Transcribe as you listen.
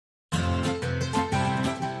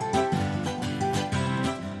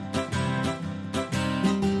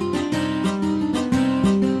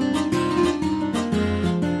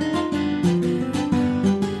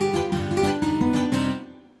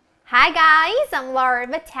Hi guys, I'm Laura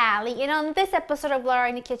Vitale, and on this episode of Laura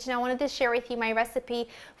in the Kitchen, I wanted to share with you my recipe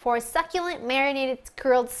for a succulent marinated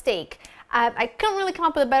grilled steak. I couldn't really come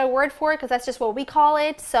up with a better word for it because that's just what we call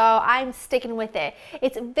it, so I'm sticking with it.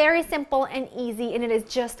 It's very simple and easy, and it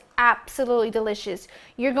is just absolutely delicious.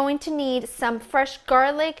 You're going to need some fresh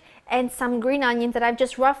garlic and some green onions that I've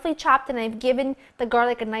just roughly chopped, and I've given the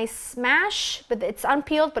garlic a nice smash, but it's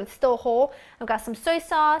unpeeled, but it's still whole. I've got some soy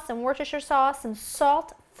sauce, some Worcestershire sauce, some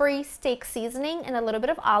salt-free steak seasoning, and a little bit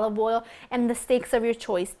of olive oil, and the steaks of your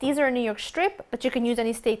choice. These are a New York strip, but you can use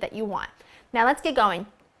any steak that you want. Now let's get going.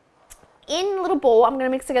 In a little bowl, I'm going to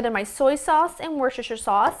mix together my soy sauce and Worcestershire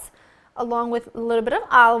sauce, along with a little bit of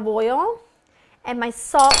olive oil, and my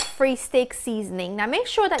salt-free steak seasoning. Now make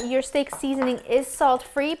sure that your steak seasoning is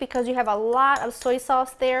salt-free because you have a lot of soy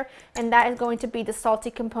sauce there, and that is going to be the salty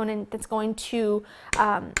component that's going to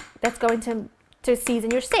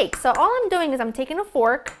season your steak. So all I'm doing is I'm taking a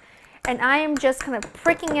fork and I am just kind of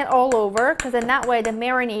pricking it all over, because then that way the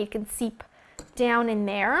marinade can seep down in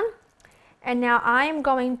there. And now I'm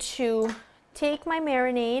going to take my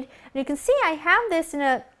marinade, and you can see I have this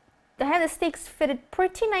I have the steaks fitted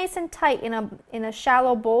pretty nice and tight in a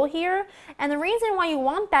shallow bowl here. And the reason why you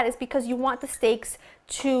want that is because you want the steaks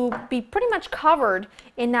to be pretty much covered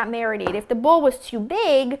in that marinade. If the bowl was too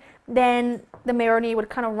big, then the marinade would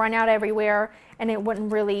kind of run out everywhere, and it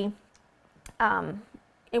wouldn't really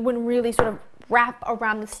sort of wrap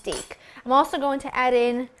around the steak. I'm also going to add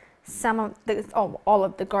in some of the all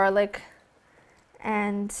of the garlic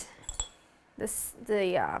and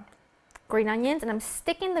the green onions, and I'm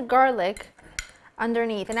sticking the garlic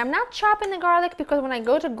underneath. And I'm not chopping the garlic because when I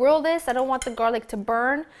go to grill this, I don't want the garlic to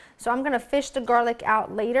burn, so I'm gonna fish the garlic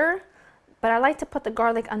out later. But I like to put the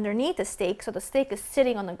garlic underneath the steak, so the steak is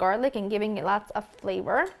sitting on the garlic and giving it lots of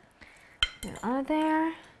flavor. Get out of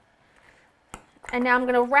there. And now I'm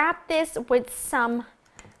gonna wrap this with some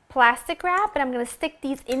plastic wrap, and I'm going to stick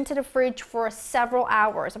these into the fridge for several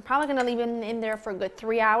hours. I'm probably going to leave them in there for a good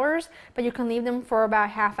 3 hours, but you can leave them for about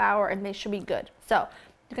a half hour and they should be good. So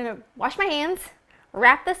I'm going to wash my hands,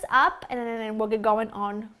 wrap this up, and then we'll get going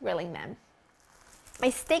on grilling them. My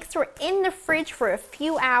steaks were in the fridge for a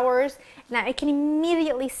few hours, and I can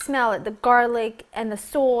immediately smell it, the garlic and the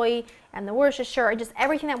soy and the Worcestershire and just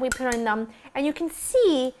everything that we put in them. And you can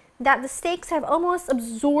see that the steaks have almost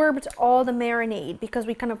absorbed all the marinade because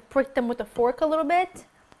we kind of pricked them with a fork a little bit.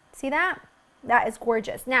 See that? That is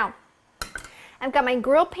gorgeous. Now, I've got my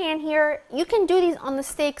grill pan here. You can do these on these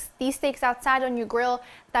steaks outside on your grill.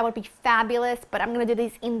 That would be fabulous, but I'm gonna do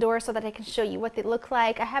these indoors so that I can show you what they look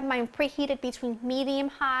like. I have mine preheated between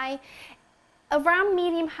medium-high, around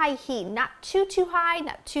medium-high heat, not too high,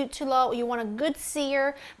 not too low. You want a good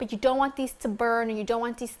sear, but you don't want these to burn, or you don't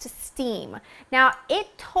want these to steam. Now,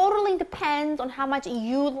 it totally depends on how much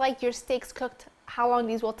you like your steaks cooked, how long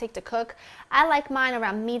these will take to cook. I like mine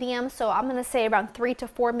around medium, so I'm gonna say around 3 to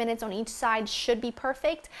 4 minutes on each side should be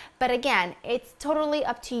perfect. But again, it's totally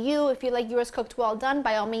up to you. If you like yours cooked well done,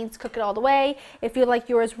 by all means cook it all the way. If you like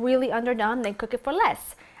yours really underdone, then cook it for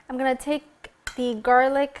less. I'm gonna take the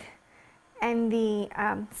garlic and the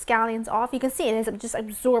scallions off. You can see it has just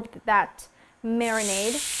absorbed that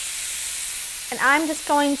marinade. And I'm just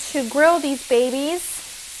going to grill these babies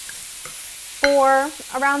for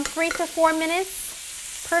around 3 to 4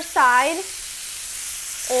 minutes per side,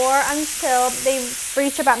 or until they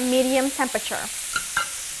reach about medium temperature.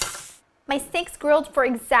 My steaks grilled for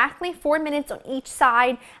exactly 4 minutes on each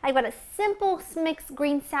side. I've got a simple mixed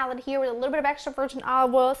green salad here with a little bit of extra virgin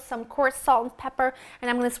olive oil, some coarse salt and pepper, and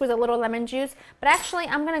I'm going to squeeze a little lemon juice. But actually,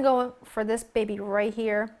 I'm going to go for this baby right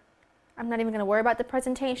here. I'm not even going to worry about the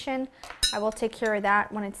presentation. I will take care of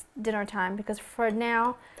that when it's dinner time, because for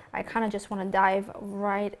now, I kind of just want to dive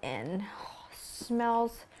right in. Oh,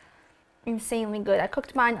 smells insanely good. I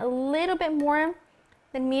cooked mine a little bit more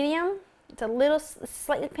than medium. It's a little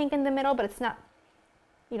slightly pink in the middle, but it's not,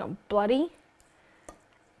 you know, bloody.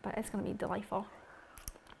 But it's going to be delightful.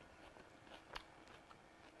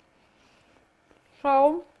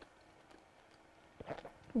 So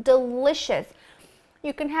delicious.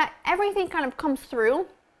 You can have everything kind of comes through.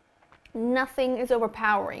 Nothing is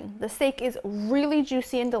overpowering. The steak is really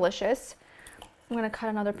juicy and delicious. I'm going to cut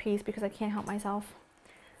another piece because I can't help myself.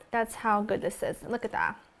 That's how good this is. Look at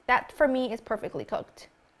that. That for me is perfectly cooked.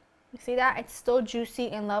 You see that? It's still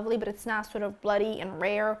juicy and lovely, but it's not sort of bloody and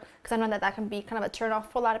rare, because I know that that can be kind of a turn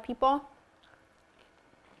off for a lot of people.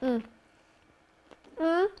 It's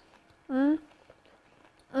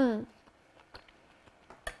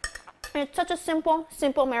such a simple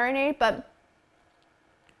marinade, but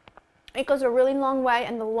It goes a really long way,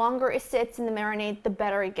 and the longer it sits in the marinade, the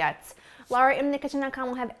better it gets. LauraInthekitchen.com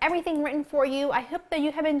will have everything written for you. I hope that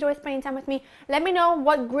you have enjoyed spending time with me. Let me know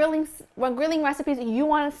what grilling recipes you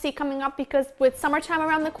want to see coming up, because with summertime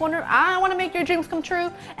around the corner, I want to make your dreams come true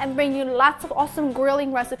and bring you lots of awesome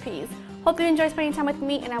grilling recipes. Hope you enjoy spending time with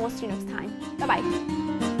me, and I will see you next time. Bye-bye.